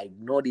me. I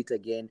ignored it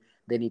again.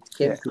 Then it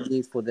came to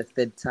me for the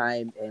third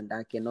time, and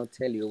I cannot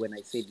tell you, when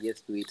I said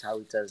yes to it, how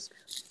it has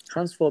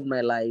transformed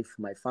my life,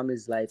 my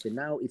family's life, and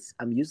now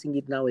I'm using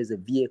it now as a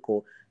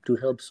vehicle to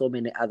help so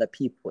many other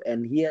people.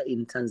 And here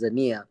in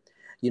Tanzania,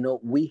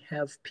 we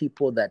have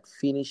people that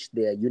finish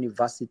their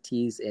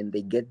universities and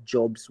they get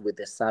jobs with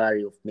a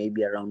salary of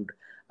maybe around,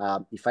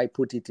 if I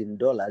put it in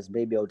dollars,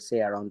 maybe I would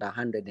say around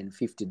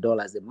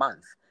 $150 a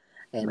month.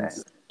 And Man.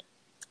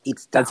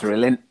 It's That's tough.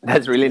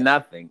 really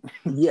nothing.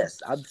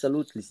 Yes,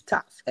 absolutely, it's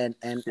tough. And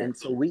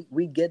so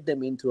we get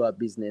them into our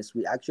business.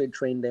 We actually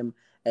train them,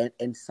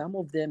 and some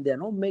of them, they're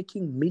not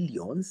making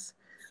millions,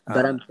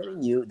 but Uh, I'm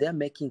telling you, they're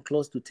making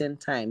close to 10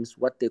 times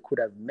what they could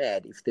have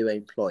made if they were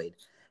employed.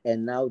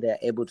 And now they're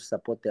able to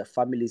support their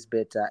families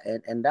better.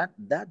 And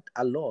that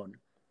alone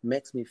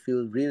makes me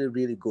feel really,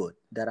 really good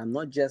that I'm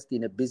not just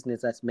in a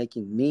business that's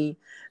making me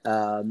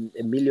a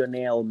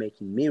millionaire or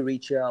making me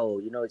richer,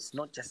 or it's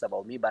not just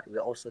about me, but we're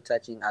also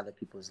touching other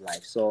people's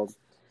lives. So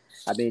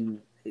I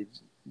mean,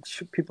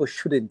 people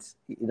shouldn't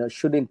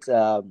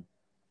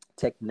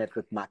take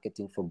network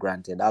marketing for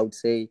granted. I would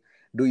say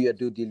do your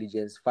due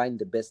diligence, find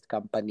the best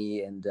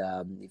company, and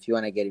if you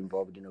want to get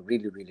involved,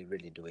 really, really,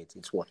 really do it.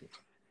 It's worth it.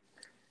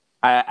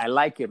 I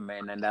like it,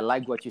 man, and I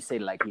like what you say.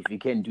 Like, if you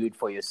can do it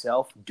for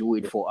yourself, do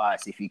it for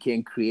us. If you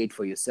can create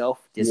for yourself,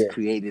 just Yes,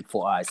 create it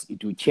for us.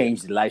 It will yes,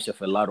 change the lives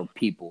of a lot of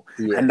people.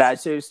 And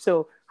yes.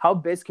 so how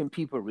best can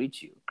people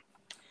reach you?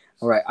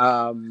 All right.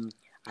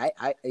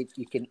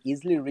 You can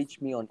easily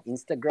reach me on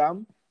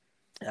Instagram.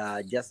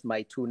 Just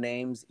my two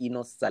names,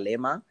 Enos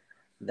Salema.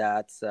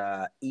 That's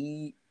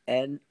Enos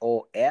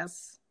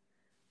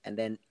and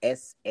then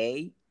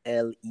Salema.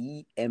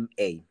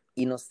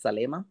 Enos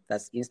Salema.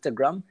 That's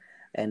Instagram.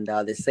 And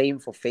the same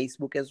for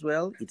Facebook as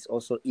well. It's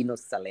also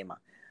Enos Salema.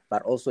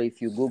 But also,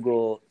 if you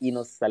Google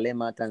Enos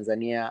Salema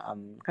Tanzania,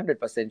 I'm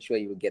 100% sure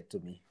you'll get to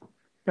me.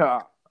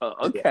 Yeah.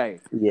 Okay.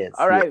 Yes.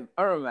 All Yes. right.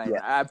 All right, man.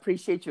 Yeah. I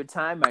appreciate your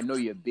time. I know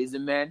you're a busy,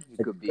 man.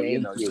 You could be,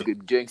 Thank you you. could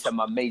be doing some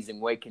amazing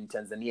work in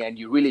Tanzania, and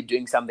you're really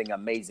doing something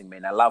amazing,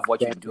 man. I love what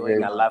you're Thank you very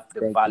doing. I much. love the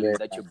Thank you value very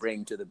that you much.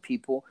 bring to the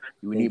people.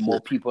 We need Thank you. more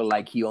people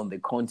like you on the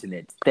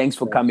continent. Thanks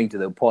for Thank coming to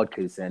the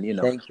podcast, and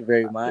Thank you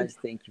very much.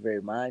 Thank you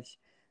very much.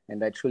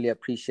 And I truly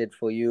appreciate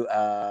for you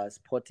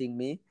supporting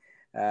me.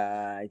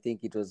 I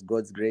think it was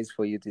God's grace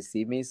for you to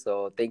see me.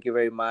 So thank you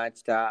very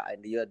much, Ta.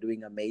 And you are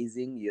doing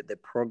amazing. The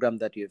program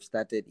that you have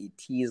started, it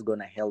is going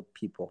to help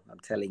people. I'm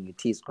telling you,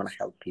 it is going to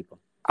help people.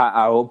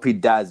 I hope it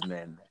does,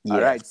 man. All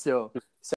Yes. right. So